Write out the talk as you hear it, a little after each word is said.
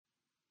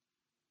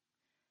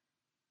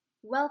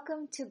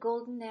Welcome to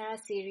Golden Era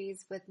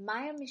series with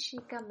Maya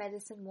Mishika,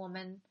 medicine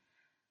woman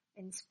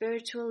and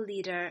spiritual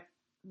leader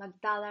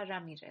Magdala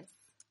Ramirez.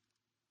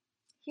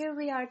 Here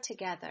we are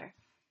together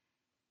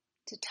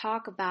to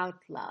talk about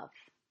love.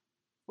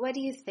 What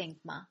do you think,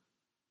 Ma?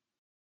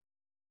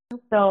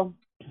 So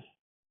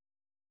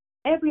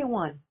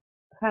everyone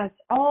has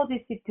all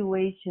these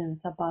situations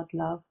about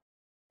love,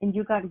 and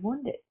you got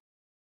wounded.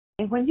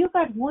 And when you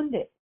got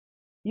wounded,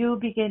 you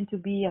begin to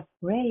be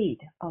afraid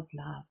of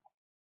love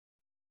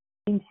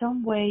in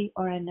some way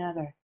or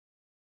another.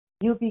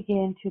 You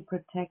begin to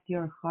protect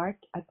your heart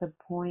at the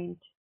point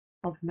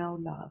of no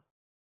love.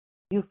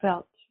 You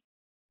felt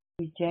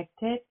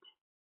rejected.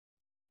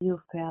 You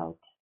felt,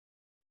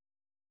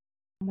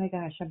 oh my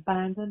gosh,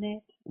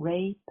 abandoned,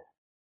 raped,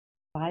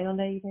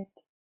 violated.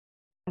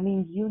 I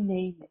mean, you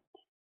name it.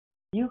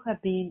 You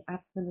have been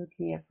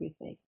absolutely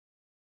everything.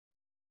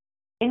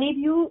 And if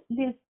you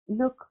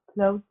look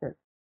closer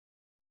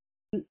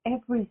to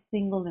every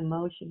single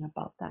emotion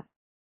about that,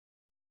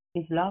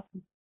 is love,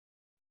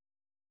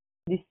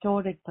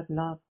 distorted but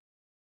love.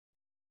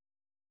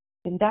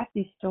 And that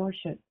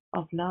distortion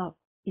of love,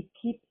 it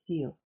keeps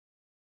you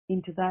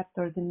into that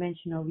third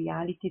dimensional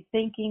reality,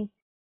 thinking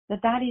that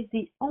that is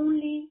the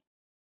only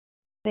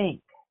thing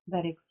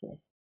that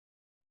exists.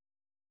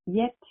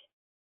 Yet,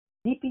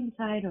 deep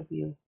inside of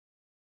you,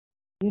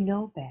 you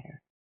know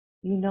better.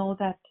 You know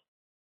that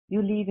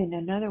you live in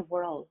another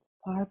world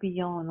far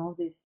beyond all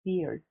these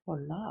fears for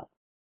love,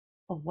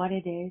 of what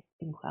it is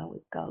and how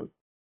it goes.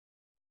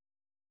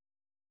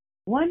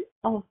 One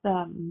of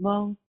the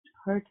most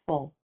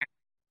hurtful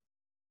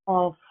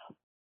of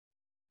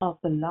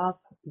the love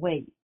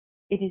ways,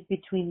 it is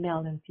between male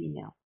and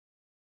female,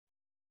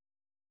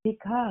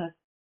 because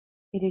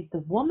it is the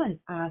woman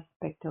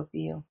aspect of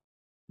you,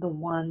 the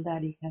one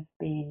that it has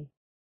been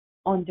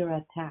under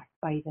attack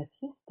by the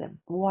system.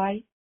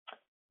 Why?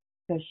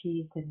 Because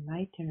she is the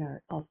enlightener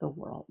of the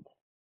world.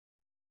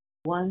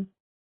 Once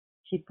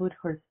she put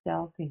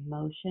herself in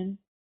motion,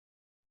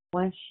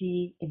 once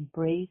she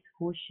embraced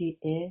who she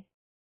is,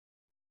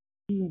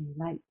 she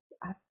enlightens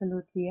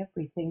absolutely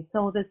everything.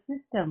 So the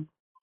system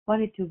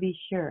wanted to be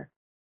sure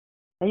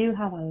that you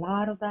have a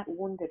lot of that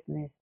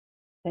woundedness,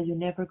 that you're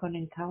never going to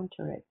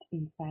encounter it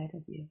inside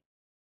of you.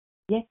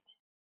 Yet,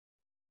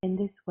 in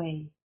this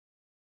way,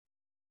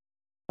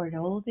 for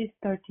all these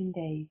 13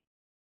 days,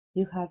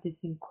 you have this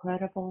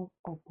incredible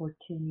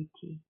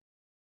opportunity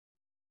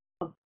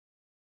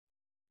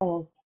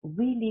of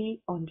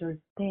really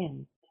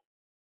understand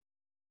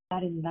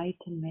that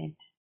enlightenment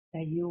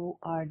that you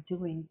are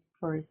doing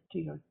first to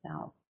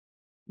yourself.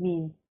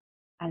 Means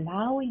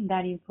allowing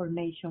that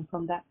information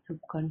from that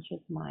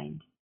subconscious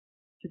mind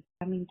to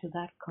come into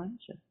that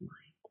conscious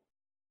mind.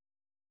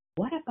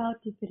 What about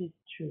if it is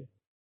true?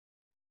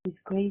 This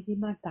crazy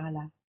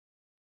Magdala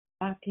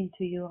talking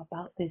to you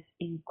about this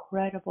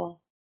incredible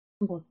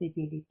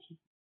possibility.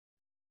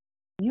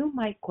 You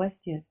might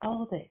question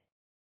all this.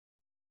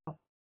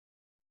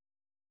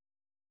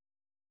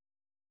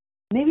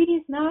 Maybe it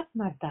is not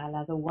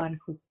Magdala the one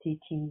who's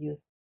teaching you.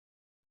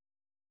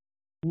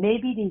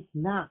 Maybe it is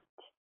not.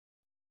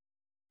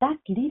 That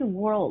little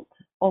world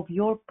of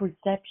your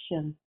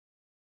perception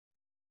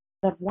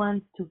that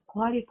wants to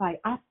qualify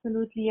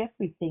absolutely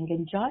everything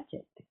and judge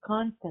it,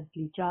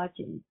 constantly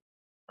judging,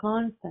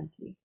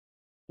 constantly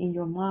in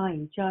your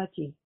mind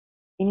judging.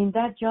 And in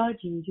that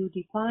judging, you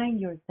define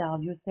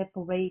yourself, you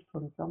separate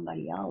from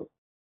somebody else.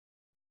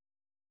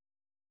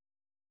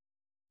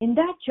 In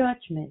that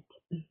judgment,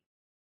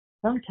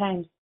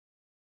 sometimes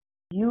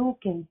you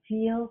can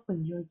feel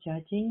when you're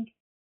judging,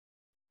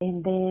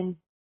 and then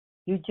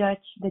you judge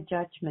the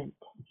judgment.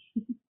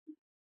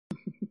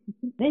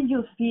 Then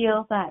you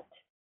feel that,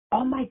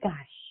 oh my gosh,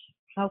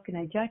 how can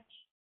I judge?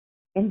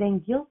 And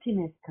then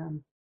guiltiness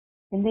comes.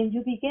 And then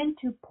you begin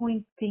to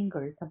point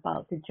fingers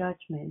about the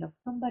judgment of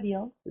somebody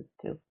else's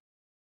too.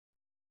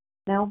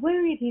 Now,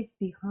 where it is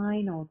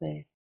behind all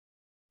this?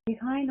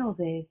 Behind all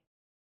this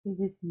is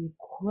this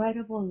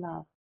incredible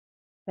love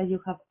that you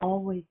have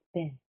always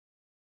been.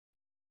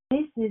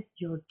 This is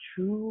your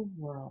true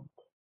world,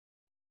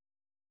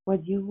 where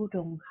you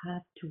don't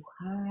have to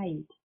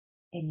hide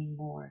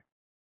anymore,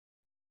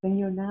 when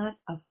you're not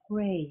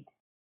afraid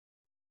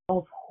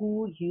of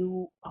who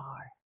you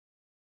are.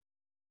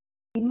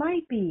 It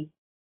might be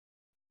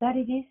that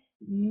it is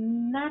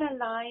not a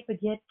lie, but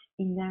yet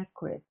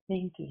inaccurate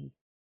thinking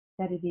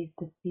that it is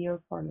the fear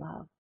for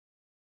love,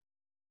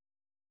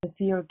 the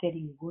fear of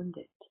getting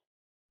wounded,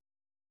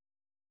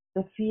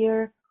 the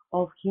fear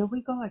of, here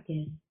we go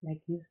again, like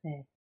you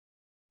said,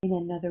 in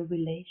another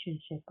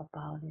relationship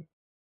about it.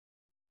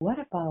 What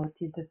about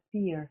the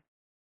fear?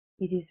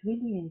 It is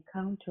really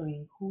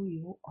encountering who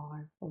you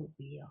are for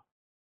real.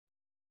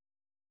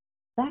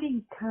 That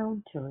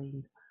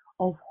encountering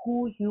of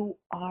who you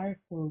are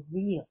for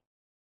real,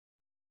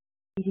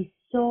 it is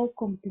so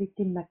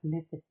completely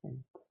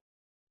magnificent.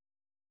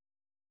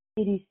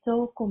 It is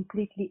so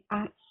completely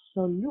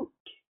absolute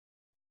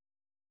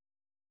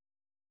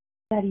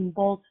that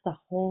involves the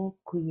whole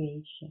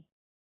creation.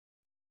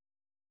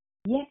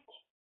 Yet,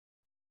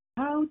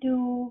 How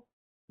do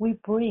we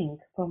bring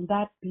from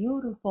that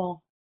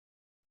beautiful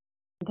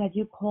that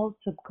you call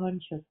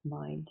subconscious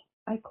mind?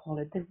 I call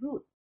it the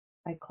root.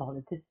 I call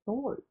it the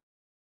source.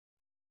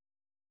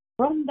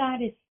 From that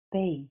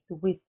space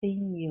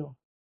within you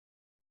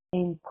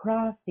and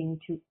crossing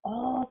to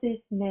all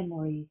these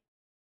memories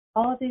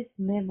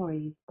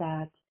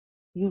that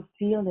you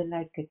feel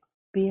like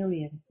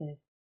experiences,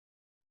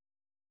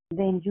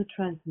 then you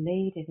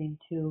translate it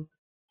into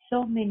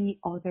so many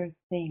other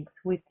things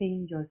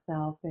within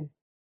yourself and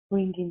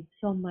bringing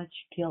so much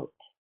guilt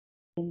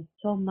and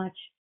so much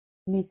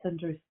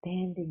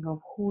misunderstanding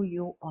of who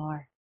you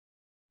are,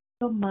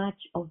 so much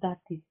of that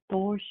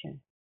distortion.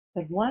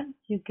 But once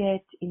you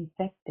get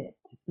infected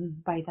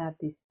by that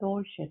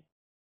distortion,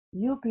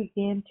 you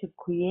begin to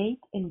create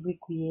and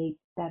recreate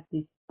that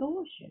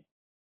distortion.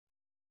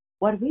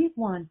 What we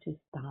want to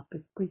stop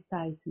is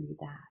precisely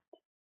that.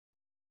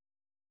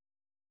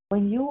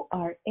 When you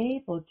are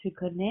able to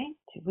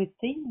connect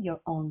within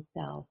your own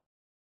self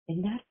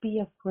and not be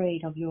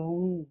afraid of your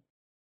own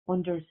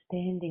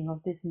understanding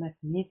of this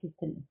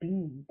magnificent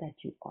being that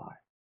you are,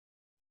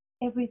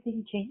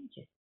 everything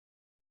changes.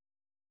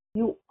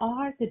 You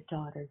are the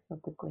daughters of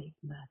the Great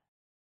Mother.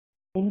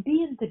 And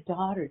being the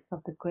daughters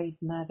of the Great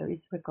Mother is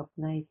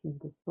recognizing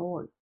the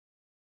source.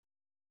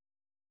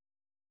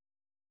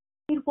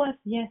 It was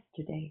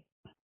yesterday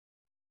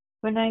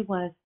when I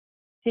was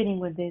sitting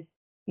with this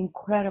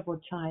incredible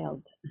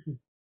child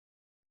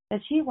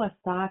that she was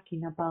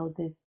talking about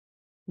this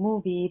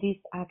movie. It is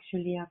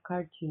actually a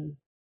cartoon,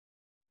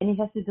 and it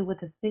has to do with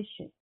the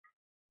fishes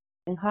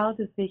and how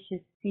the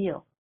fishes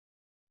feel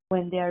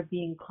when they are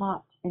being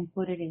caught and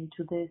put it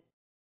into this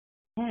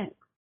tank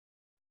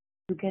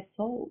to get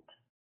sold,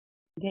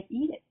 to get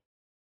eaten,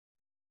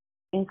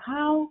 and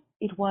how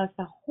it was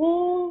a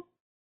whole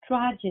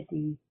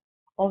tragedy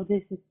of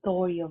this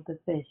story of the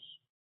fish.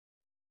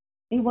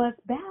 It was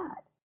bad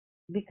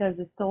because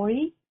the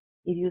story,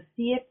 if you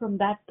see it from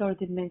that third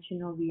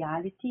dimensional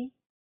reality,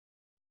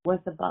 was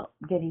about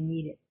getting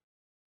eaten.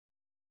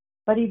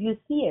 But if you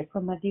see it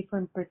from a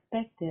different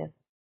perspective,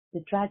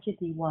 the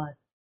tragedy was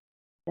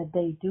that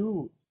they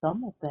do,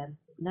 some of them,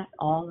 not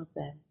all of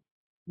them,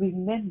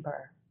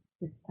 remember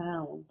the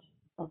sound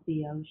of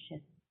the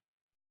ocean,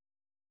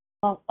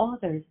 while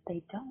others,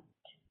 they don't.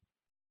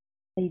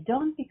 They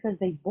don't because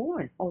they're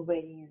born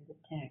already in the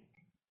tank.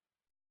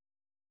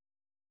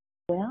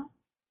 Well,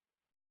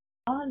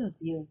 all of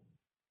you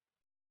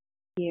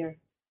here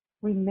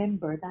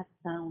remember that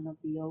sound of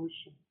the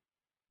ocean.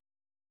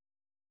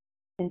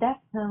 And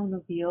that sound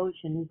of the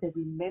ocean is a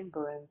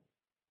remembrance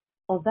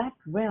of that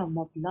realm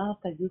of love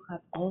that you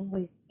have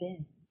always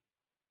been.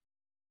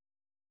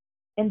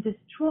 And the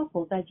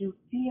struggle that you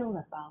feel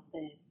about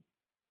this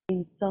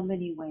in so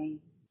many ways,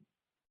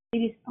 it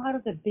is part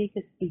of the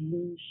biggest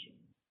illusion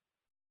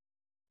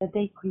that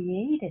they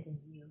created in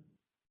you.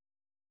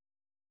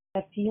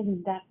 That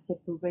feeling that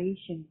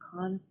separation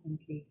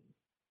constantly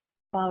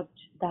about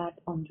that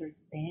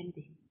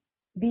understanding,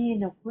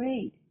 being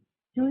afraid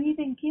to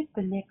even give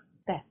the next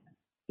step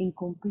in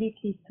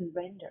completely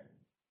surrender,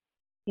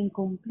 in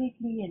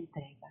completely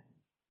entrega.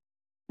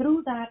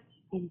 Through that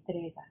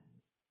entrega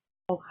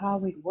of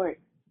how it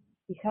works,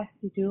 it has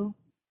to do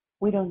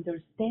with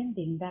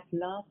understanding that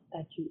love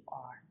that you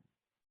are.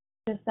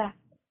 Just that.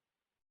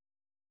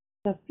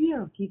 The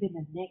fear of giving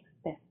a next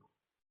step.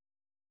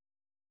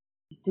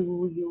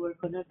 Do you are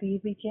going to be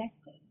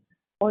rejected?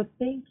 Or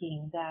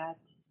thinking that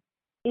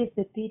if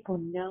the people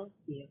know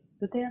you,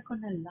 that they're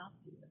going to love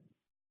you.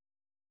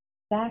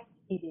 That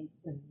it is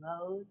the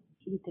most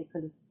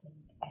ridiculous thing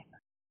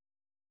ever.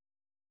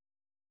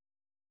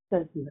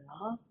 Because the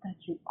love that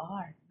you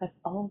are has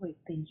always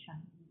been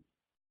shining.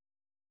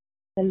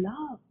 The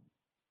love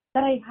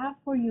that I have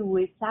for you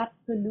is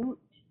absolute.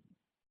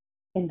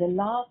 And the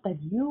love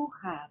that you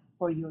have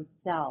for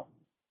yourself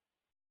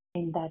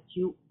and that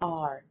you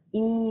are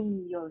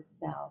in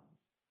yourself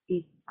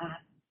is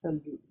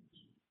absolute.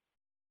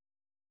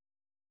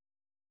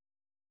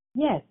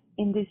 Yes,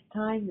 in this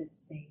time and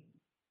space,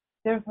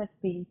 there has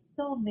been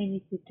so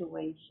many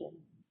situations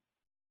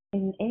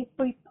in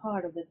every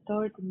part of the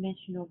third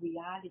dimensional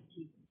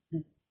reality.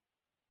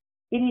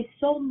 It is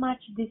so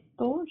much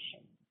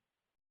distortion.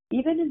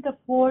 Even in the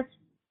fourth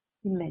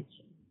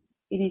dimension,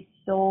 it is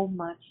so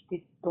much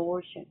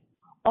distortion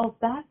of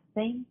that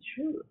same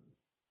truth.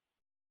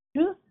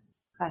 Truth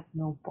has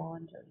no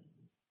boundaries.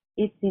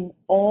 It's in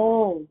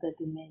all the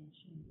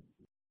dimensions.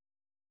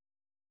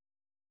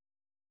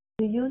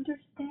 Do you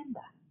understand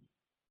that?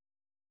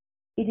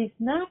 It is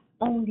not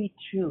only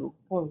true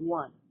for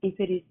one. If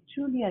it is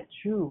truly a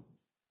truth,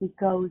 it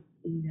goes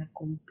in a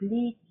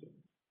complete,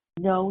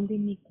 no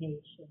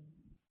limitation.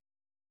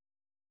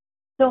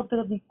 So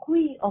the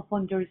degree of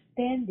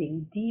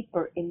understanding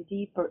deeper and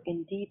deeper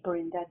and deeper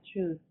in that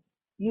truth,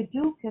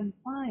 you can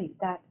find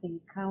that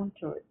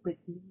encounter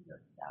within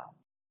yourself.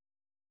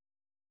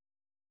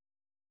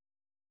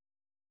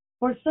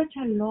 For such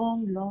a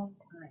long, long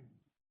time,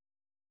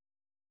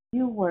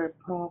 you were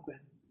programmed.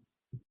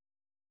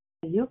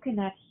 You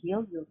cannot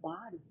heal your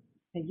body,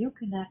 and you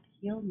cannot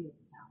heal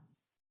yourself.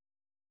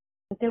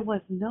 But there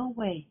was no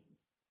way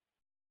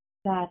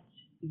that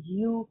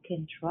you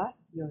can trust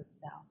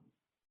yourself.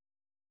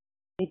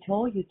 They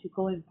told you to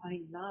go and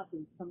find love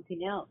in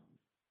something else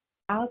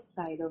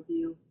outside of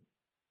you,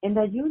 and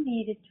that you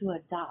needed to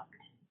adapt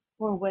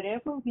for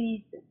whatever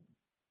reason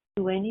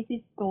to any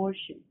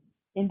distortion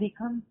and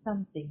become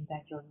something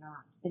that you're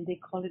not. And they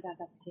call it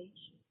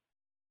adaptation.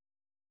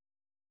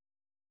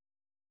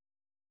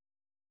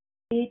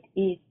 It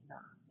is not.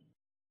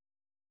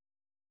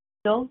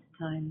 Those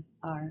times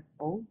are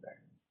over.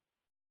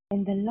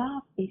 And the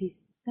love, it is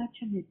such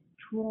a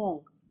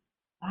strong,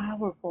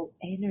 powerful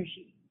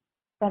energy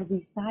that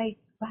resides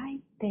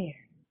right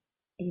there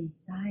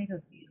inside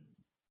of you,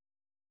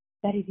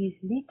 that it is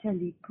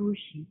literally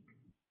pushing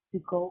to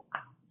go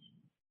out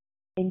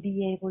and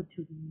be able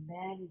to be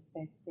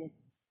manifested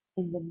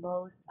in the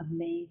most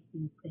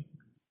amazing things.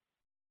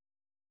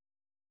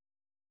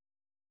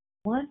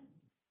 Once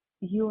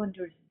you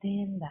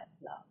understand that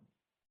love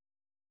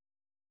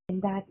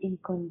and that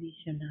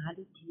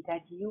unconditionality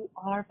that you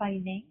are by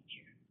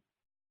nature,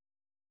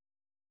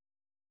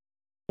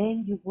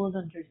 then you will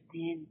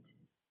understand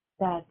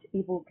that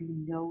it will be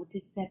no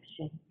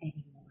deception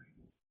anymore.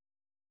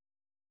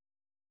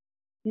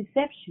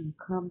 Deception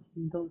comes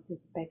from those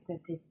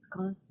expectations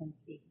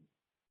constantly.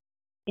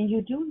 And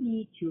you do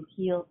need to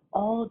heal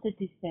all the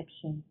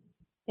deceptions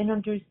and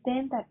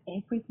understand that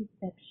every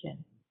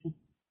deception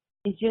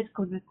is just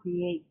going to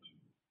create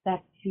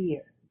that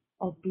fear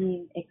of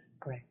being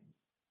expressed,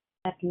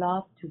 that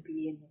love to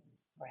be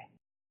expressed.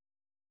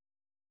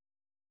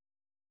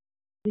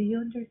 Do you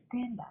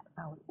understand that,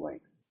 how it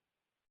works?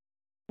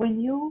 When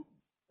you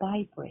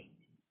vibrate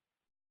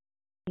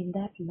in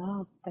that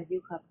love that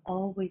you have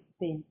always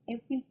been,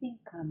 everything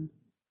comes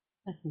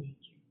as nature.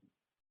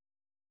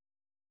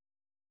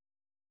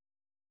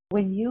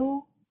 When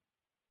you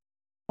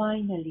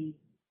finally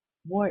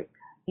work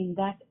in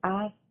that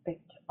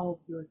aspect of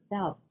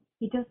yourself,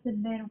 it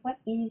doesn't matter what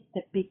is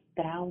the big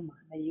trauma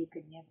that you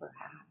can ever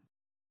have,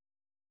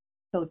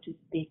 so to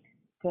speak,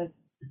 because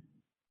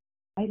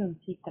I don't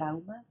see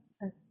trauma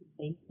as the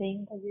same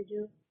thing that you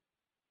do.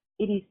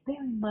 It is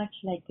very much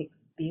like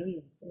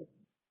experiences.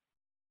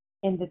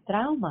 And the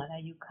trauma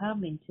that you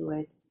come into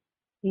it,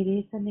 it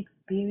is an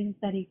experience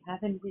that you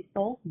haven't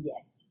resolved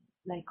yet,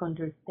 like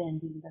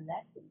understanding the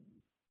lesson.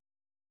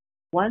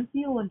 Once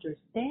you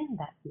understand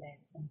that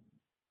lesson,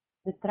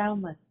 the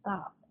trauma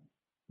stops.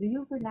 Do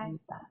you realize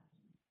that?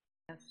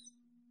 Yes.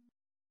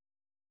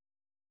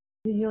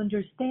 Do you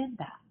understand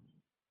that?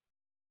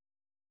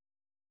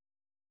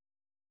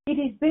 It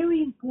is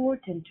very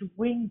important to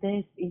bring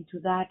this into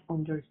that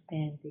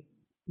understanding,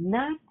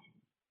 not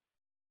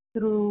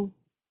through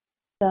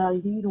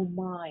the little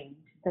mind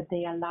that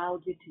they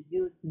allowed you to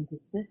use in the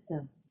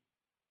system,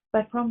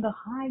 but from the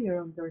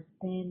higher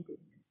understanding,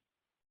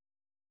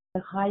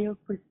 the higher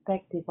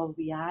perspective of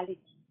reality.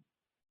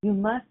 You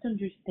must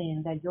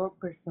understand that your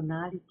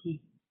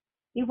personality,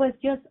 it was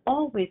just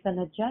always an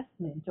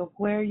adjustment of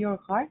where your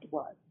heart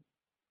was.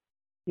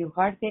 Your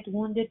heart gets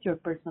wounded, your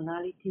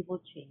personality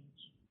will change.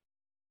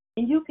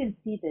 And you can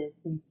see this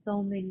in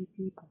so many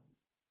people.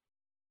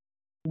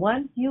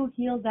 Once you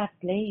heal that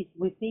place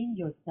within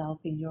yourself,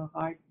 in your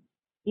heart,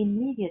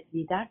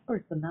 immediately that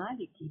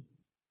personality,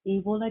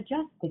 it will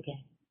adjust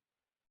again.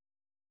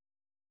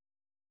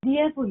 The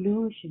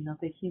evolution of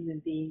the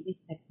human being is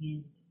at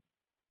hand.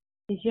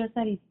 It's just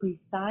that it's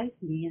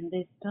precisely in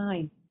this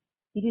time.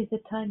 It is the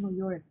time of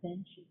your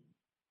ascension.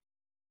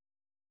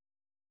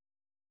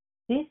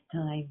 This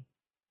time,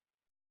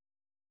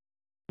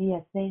 the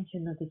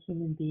ascension of the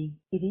human being,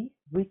 it is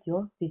with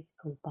your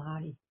physical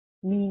body.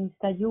 Means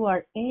that you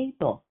are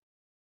able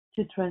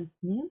to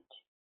transmute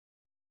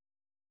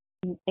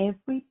in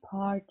every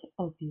part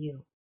of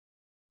you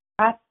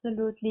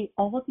absolutely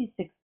all this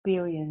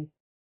experience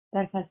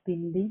that has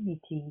been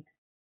limiting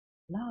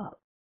love.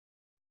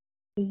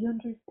 Do you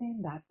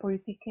understand that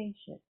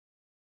purification?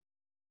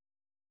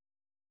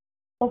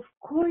 Of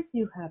course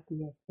you have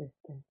the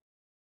assistance.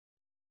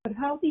 But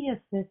how the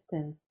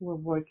assistance will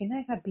work, and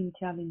I have been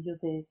telling you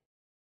this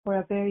for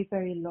a very,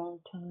 very long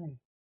time,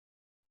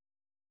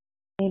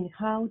 and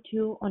how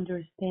to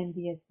understand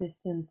the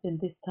assistance in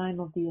this time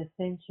of the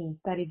ascension,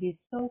 that it is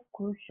so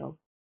crucial,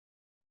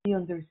 the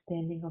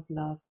understanding of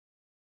love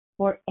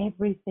for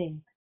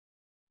everything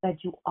that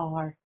you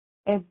are,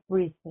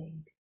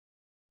 everything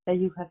that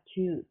you have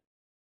chosen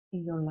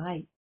in your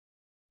life,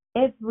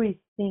 every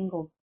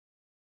single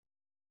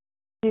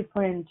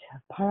different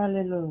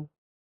parallel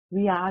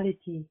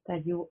realities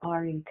that you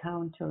are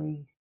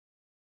encountering,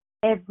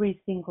 every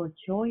single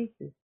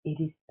choices,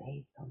 it is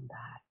based on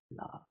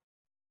that love.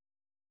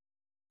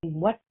 And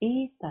what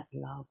is that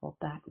love of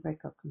that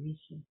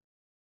recognition?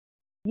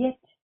 Yet,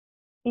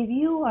 if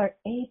you are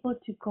able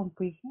to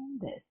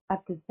comprehend this at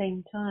the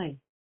same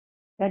time,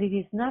 that it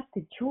is not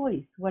the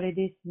choice what it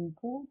is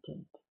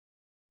important,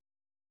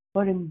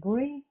 but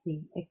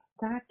embracing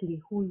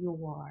exactly who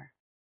you are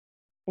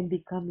and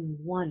becoming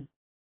one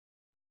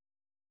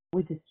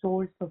with the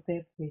source of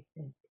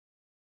everything,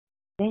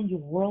 then your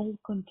world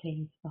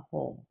contains the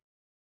whole.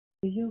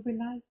 Do you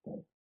realize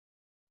this?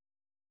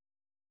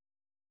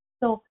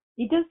 So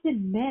it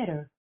doesn't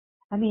matter.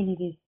 I mean,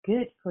 it is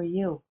good for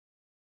you.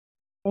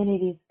 And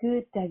it is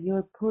good that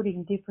you're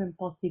putting different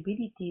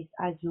possibilities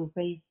as you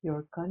raise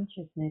your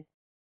consciousness.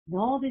 And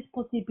all these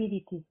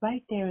possibilities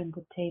right there on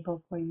the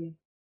table for you.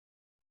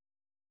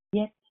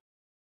 Yet,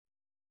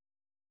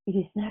 it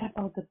is not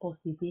about the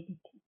possibility.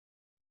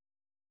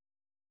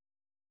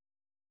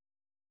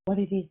 What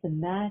it is, the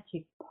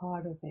magic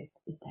part of it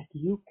is that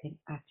you can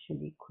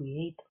actually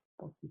create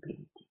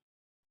possibilities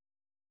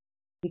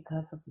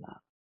because of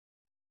love.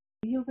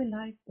 Do you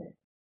realize this?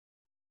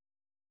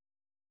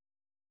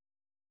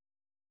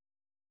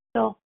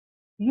 So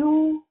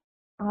you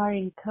are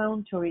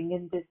encountering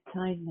in this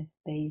timeless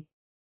space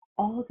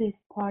all these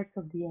parts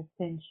of the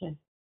ascension.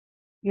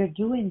 You're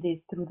doing this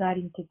through that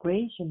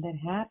integration that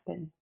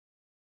happens,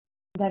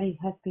 that it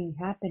has been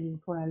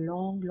happening for a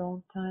long,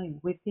 long time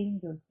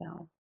within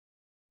yourself.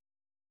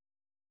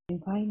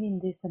 And finding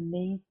this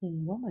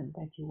amazing woman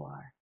that you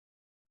are.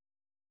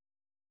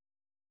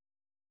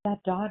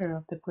 That daughter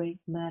of the great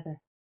mother,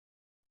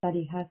 that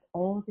it has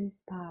all this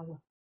power.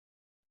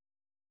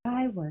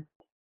 I was,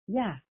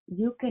 yeah,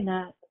 you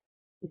cannot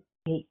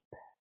escape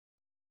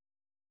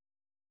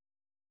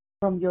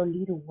from your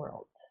little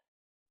world.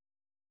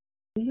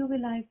 Do you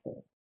realize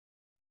this?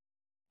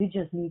 You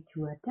just need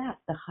to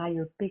adapt the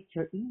higher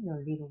picture in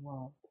your little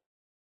world.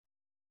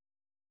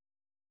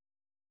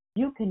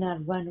 You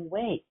cannot run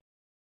away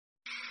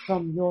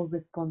from your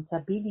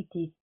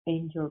responsibilities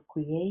and your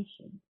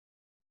creation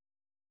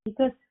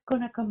because it's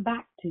going to come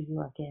back to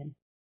you again.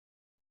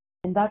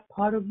 And that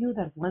part of you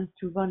that wants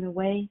to run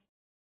away,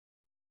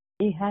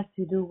 it has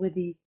to do with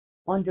the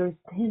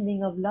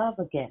understanding of love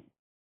again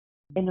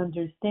and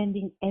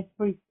understanding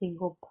every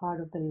single part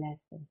of the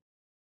lesson.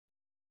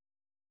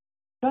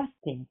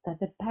 Trusting that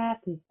the path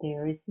is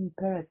there is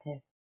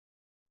imperative,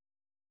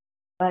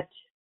 but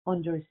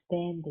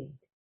understanding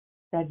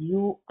that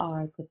you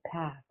are the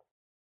path.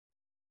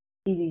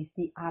 It is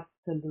the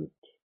absolute.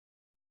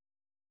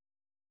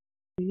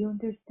 Do you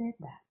understand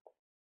that?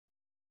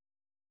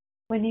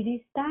 When it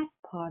is that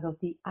part of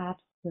the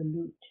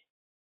absolute,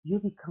 you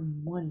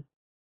become one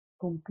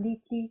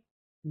completely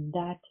in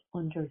that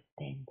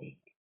understanding.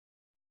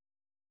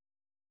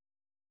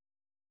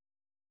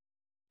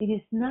 It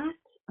is not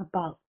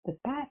about the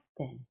past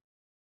then.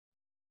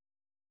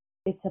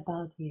 It's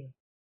about you.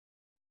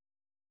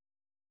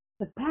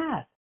 The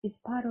past is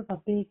part of a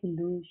big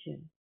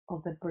illusion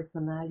of the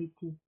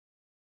personality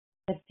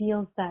that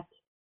feels that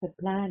the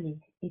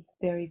planning is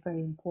very,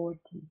 very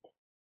important.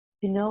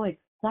 To know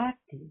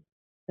exactly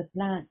the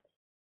plan.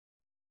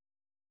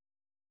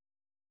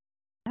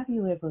 Have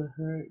you ever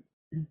heard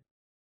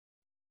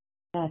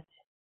that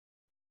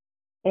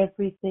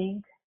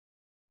everything,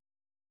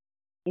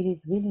 it is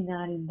really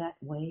not in that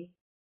way,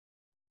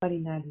 but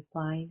in a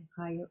divine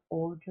higher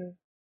order?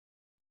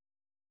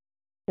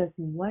 Because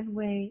in one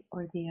way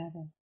or the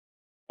other,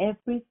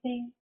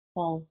 everything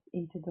falls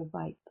into the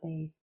right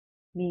place.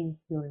 Means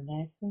your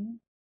lessons,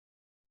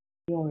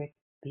 your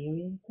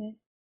experiences,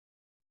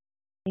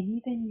 and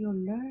even your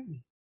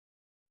learning.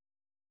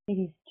 It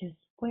is just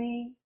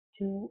way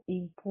too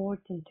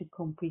important to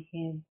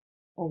comprehend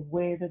of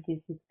where this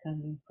is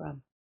coming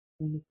from.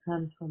 And it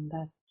comes from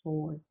that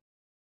source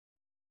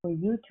for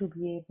you to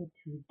be able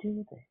to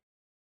do this.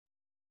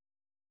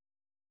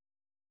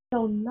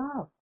 So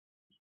love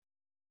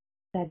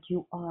that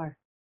you are,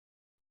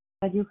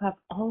 that you have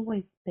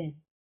always been.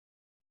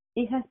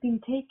 It has been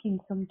taking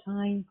some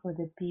time for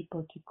the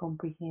people to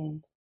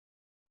comprehend.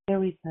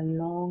 There is a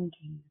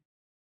longing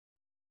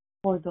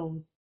for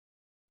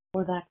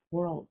that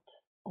world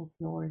of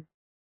yours.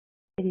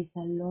 It is a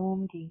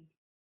longing.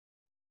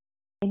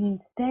 And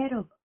instead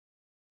of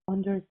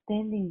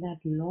understanding that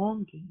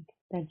longing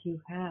that you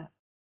have,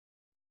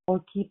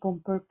 or keep on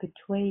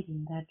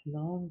perpetuating that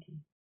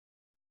longing,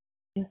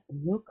 just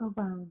look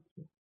around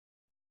you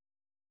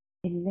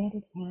and let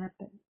it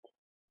happen.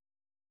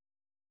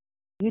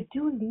 You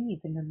do live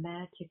in a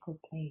magical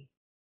place.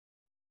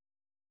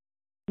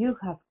 You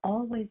have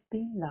always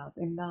been love,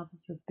 and love is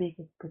your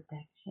biggest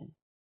protection.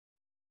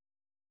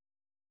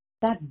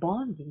 That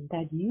bonding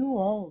that you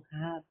all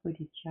have with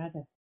each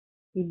other,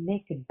 it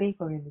makes it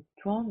bigger and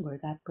stronger,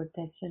 that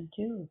protection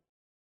too.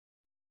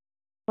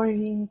 For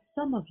in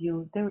some of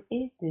you, there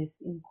is this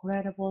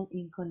incredible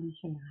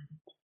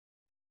unconditionality.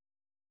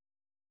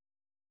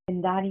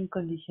 And that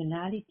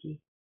unconditionality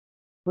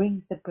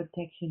brings the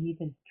protection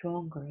even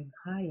stronger and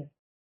higher.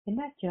 And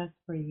not just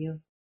for you,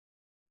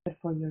 but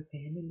for your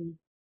family,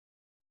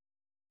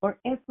 for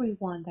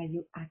everyone that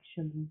you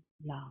actually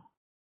love.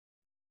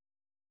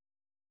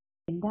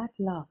 And that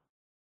love,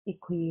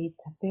 it creates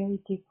a very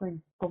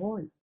different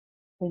story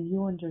when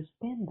you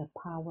understand the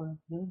power of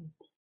unity.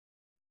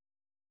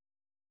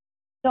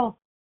 So,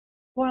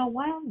 for a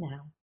while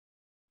now,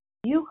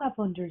 you have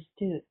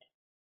understood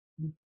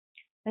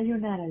that you're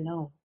not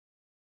alone.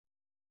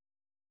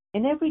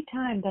 And every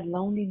time that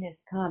loneliness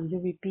comes, you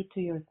repeat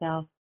to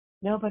yourself,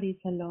 nobody's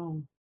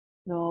alone.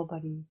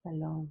 Nobody's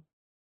alone.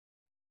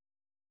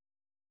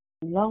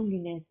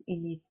 Loneliness, it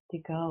needs to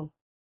go.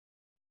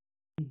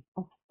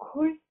 Of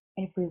course,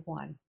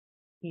 everyone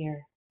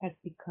here has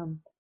become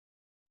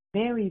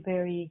very,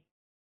 very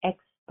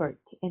expert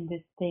in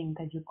this thing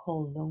that you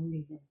call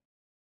loneliness.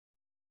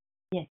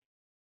 Yes,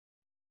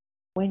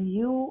 when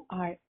you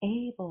are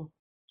able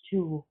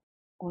to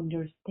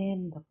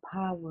understand the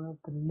power of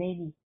the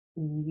many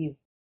in you,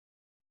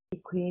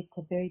 it creates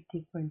a very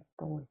different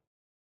story.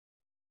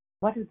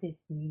 What does this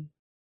mean?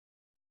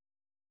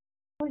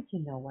 Of course,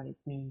 you know what it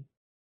means.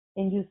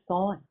 And you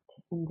saw it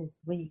in this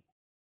week.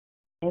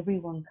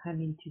 Everyone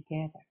coming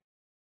together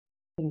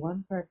with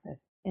one purpose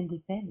and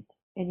defend,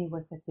 and it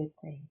was a good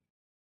thing.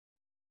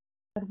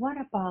 But what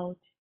about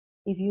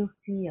if you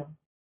feel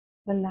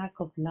the lack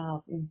of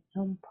love in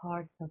some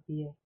parts of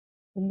you,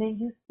 and then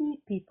you see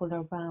people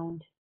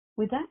around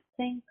with that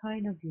same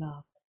kind of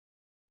love?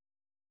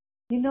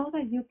 You know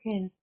that you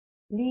can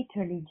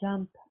literally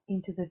jump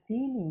into the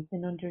feelings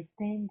and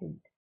understanding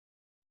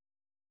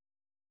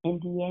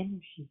and the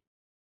energy,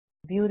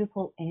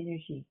 beautiful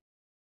energy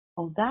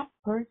of that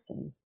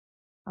person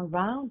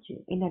around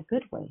you in a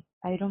good way.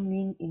 I don't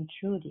mean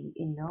intruding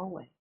in no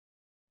way.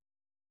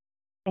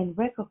 And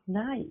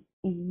recognize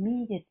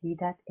immediately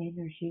that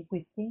energy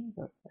within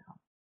yourself.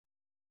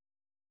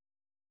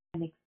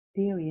 An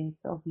experience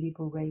of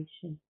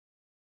liberation.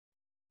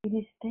 It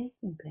is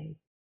taking place.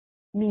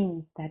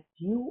 Means that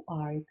you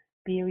are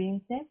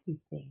experiencing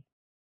everything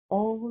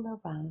all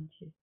around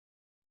you.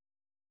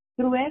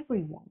 Through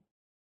everyone.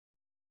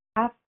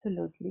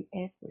 Absolutely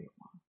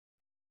everyone.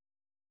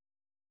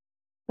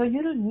 So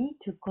you don't need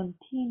to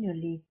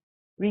continually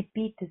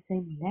repeat the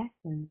same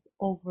lessons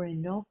over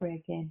and over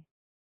again,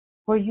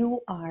 for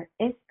you are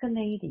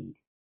escalating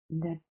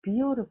that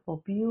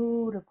beautiful,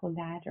 beautiful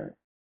ladder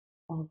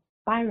or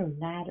spiral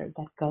ladder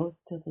that goes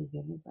to the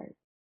universe.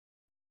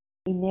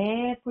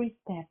 In every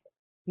step,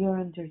 you're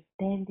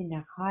understanding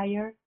a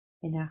higher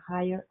and a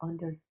higher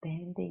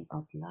understanding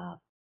of love.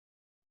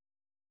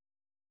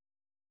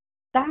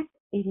 That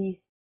it is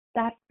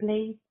that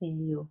place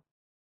in you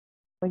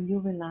when you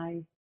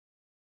realize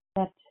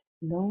that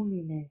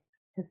loneliness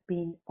has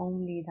been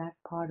only that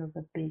part of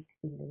a big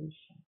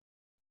illusion.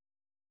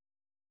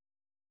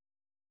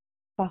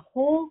 The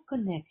whole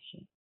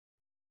connection,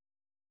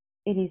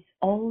 it is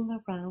all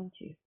around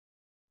you,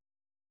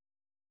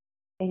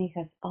 and it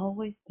has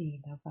always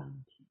been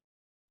around you.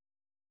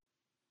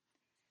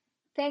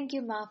 Thank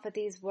you, Ma, for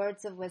these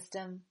words of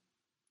wisdom.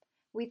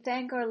 We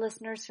thank our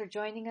listeners for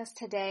joining us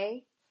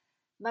today.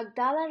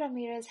 Magdala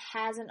Ramirez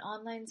has an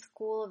online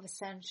school of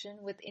ascension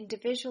with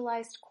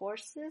individualized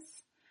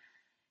courses.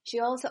 She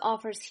also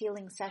offers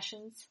healing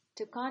sessions.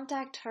 To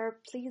contact her,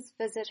 please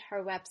visit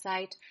her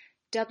website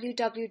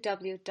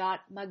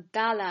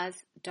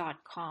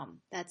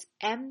www.magdalas.com. That's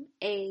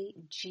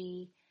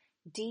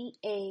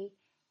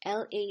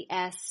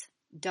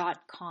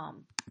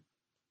MAGDALAS.com.